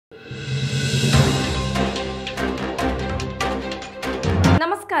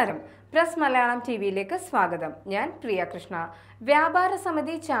നമസ്കാരം. പ്രസ് മലയാളം ടിവിയിലേക്ക് സ്വാഗതം. ഞാൻ പ്രിയ കൃഷ്ണ. വ്യാപാര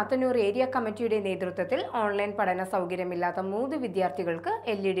സമിതി ചാത്തന്നൂർ ഏരിയ കമ്മിറ്റിയുടെ നേതൃത്വത്തിൽ ഓൺലൈൻ പഠന സൗകര്യമില്ലാത്ത 3 വിദ്യാർത്ഥികൾക്ക്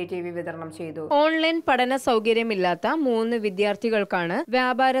LED TV വിതരണം ചെയ്തു. ഓൺലൈൻ പഠന സൗകര്യമില്ലാത്ത 3 വിദ്യാർത്ഥികൾക്കാണ്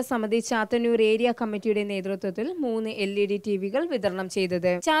വ്യാപാര സമിതി ചാത്തന്നൂർ ഏരിയ കമ്മിറ്റിയുടെ നേതൃത്വത്തിൽ 3 LED TVകൾ വിതരണം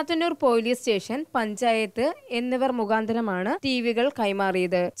ചെയ്തത്. ചാത്തന്നൂർ പോലീസ് സ്റ്റേഷൻ, പഞ്ചായത്ത് എന്നിവർ മുഖാന്തരമാണ് TVകൾ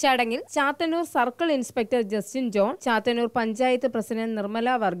കൈമാറിയത്. ചടങ്ങിൽ Chathannoor circle inspector Justin John, Chathannoor panchayat president Nirmala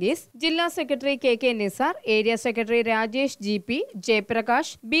Varghese, ജില്ലാ secretary KK Nisar, area secretary Rajesh GP,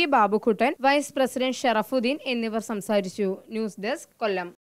 Jayaprakash, B Babukuttan, vice president Sharafuddin എന്നിവർ സംസാരിച്ചു. ന്യൂസ് ഡെസ്ക്, കൊല്ലം.